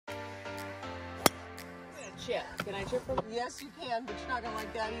chip. Can I chip from? Yes, you can, but you're not gonna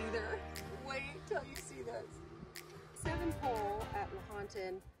like that either. Wait till you see this. 7th hole at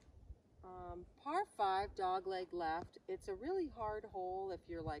Lahontan. Par 5, dog leg left. It's a really hard hole if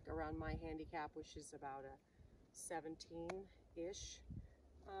you're like around my handicap, which is about a 17-ish.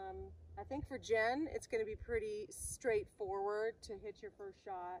 I think for Jen, it's going to be pretty straightforward to hit your first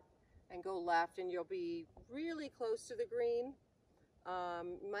shot and go left, and you'll be really close to the green.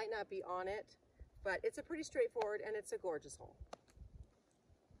 Might not be on it, but it's a pretty straightforward, and it's a gorgeous hole.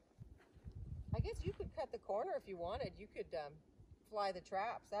 I guess you could cut the corner if you wanted. You could fly the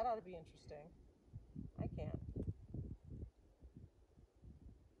traps. That ought to be interesting. I can't.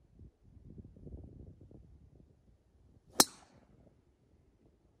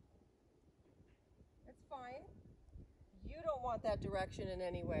 It's fine. You don't want that direction in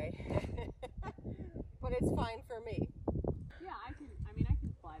any way. But it's fine for me. Yeah, I can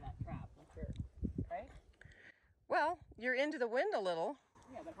fly that trap, for sure. Right? Well, you're into the wind a little.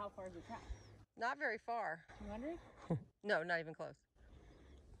 Yeah, but how far is the trap? Not very far. 200? No, not even close.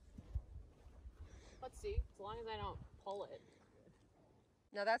 Let's see. As long as I don't pull it.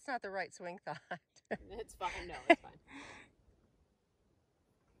 No, that's not the right swing thought. It's fine. No, it's fine.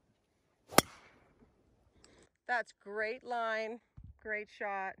 That's great line, great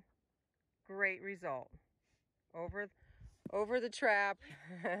shot, great result. Over the trap.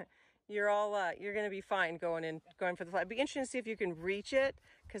 You're going to be fine going for the fly. It'd be interesting to see if you can reach it,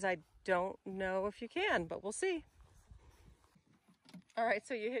 because I don't know if you can, but we'll see. All right,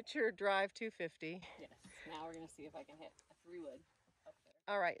 so you hit your drive 250. Yes. Now we're going to see if I can hit a 3-wood up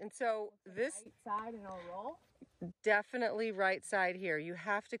there. All right, and so this Right side and I'll roll. Definitely right side here. You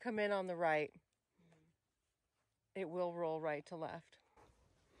have to come in on the right. It will roll right to left.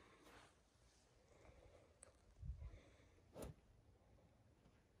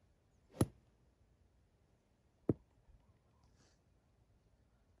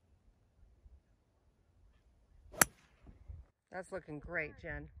 That's looking great,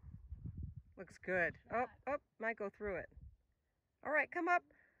 Jen. Looks good. Oh, might go through it. All right, come up.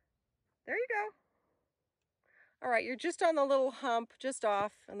 There you go. All right, you're just on the little hump, just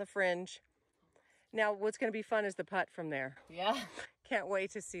off on the fringe. Now, what's going to be fun is the putt from there. Yeah. Can't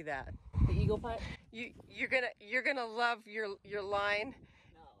wait to see that. The eagle putt? You're gonna love your line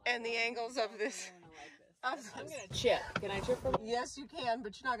and the angles of this. I'm gonna chip. Can I chip from? Yes, you can,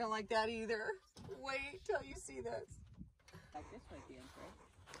 but you're not gonna like that either. Wait till you see this. Like this might be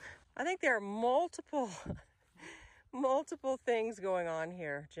right? I think there are multiple things going on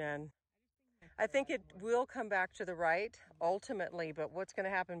here, Jen. I think it will come back to the right ultimately, but what's going to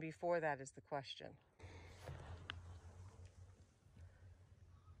happen before that is the question.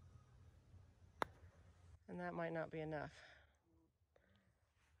 And that might not be enough.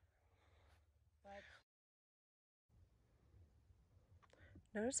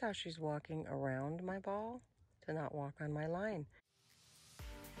 Notice how she's walking around my ball to not walk on my line.